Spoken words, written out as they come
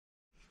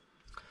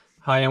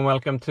Hi and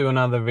welcome to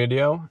another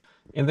video.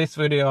 In this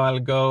video I'll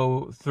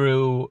go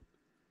through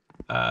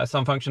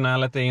some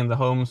functionality in the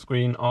home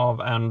screen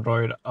of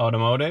Android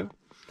Automotive.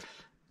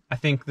 I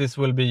think this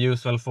will be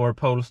useful for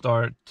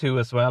Polestar 2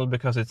 as well,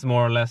 because it's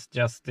more or less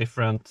just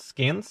different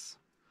skins.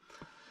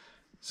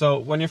 So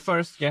when you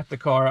first get the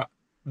car,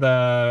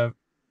 the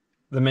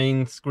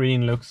main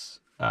screen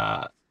looks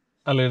a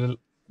little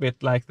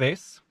bit like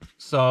this.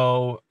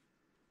 So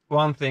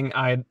one thing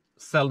I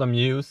seldom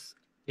use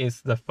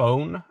is the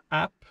phone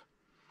app.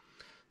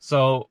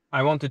 So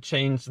I want to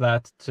change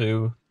that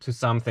to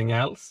something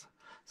else.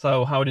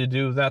 So how do you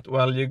do that?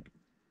 Well, you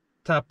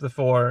tap the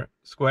 4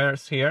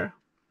 squares here,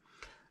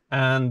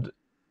 and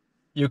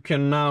you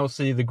can now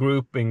see the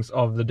groupings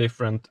of the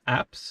different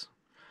apps.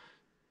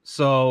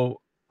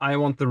 So I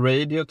want the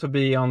radio to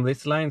be on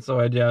this line, so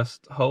I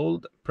just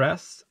hold,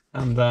 press,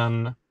 and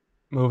then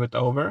move it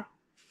over.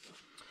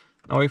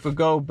 Now if we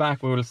go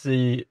back, we will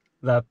see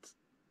that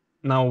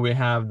now we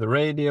have the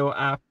radio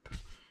app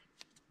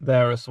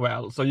there as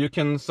well. So you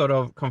can sort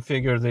of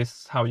configure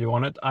this how you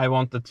want it. I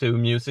want the 2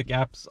 music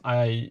apps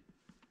I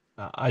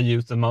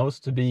use the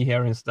most to be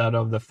here instead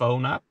of the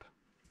phone app.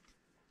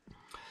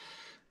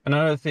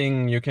 Another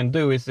thing you can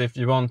do is, if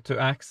you want to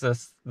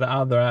access the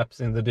other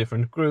apps in the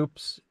different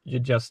groups, you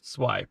just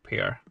swipe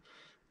here,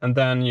 and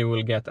then you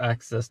will get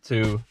access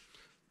to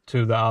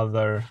the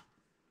other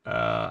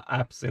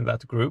apps in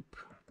that group.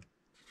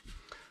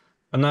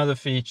 Another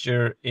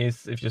feature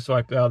is, if you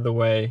swipe the other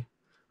way,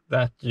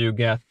 that you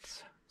get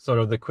sort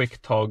of the quick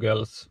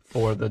toggles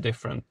for the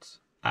different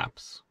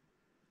apps.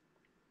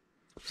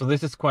 So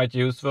this is quite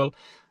useful.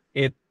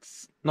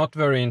 It's not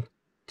very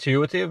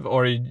intuitive,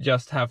 or you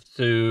just have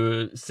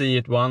to see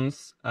it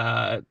once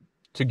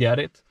to get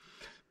it.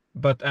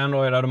 But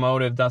Android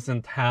Automotive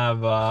doesn't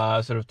have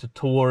a sort of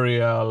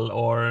tutorial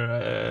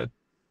or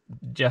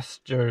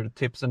gesture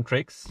tips and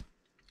tricks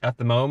at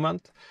the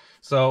moment.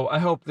 So I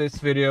hope this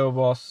video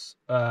was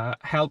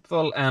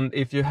helpful, and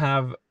if you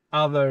have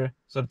other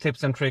sort of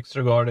tips and tricks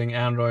regarding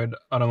Android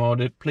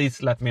Automotive,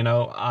 please let me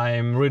know.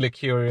 I'm really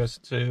curious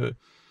to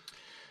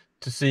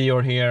see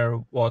or hear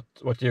what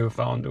you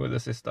found with the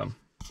system.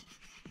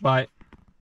 Bye.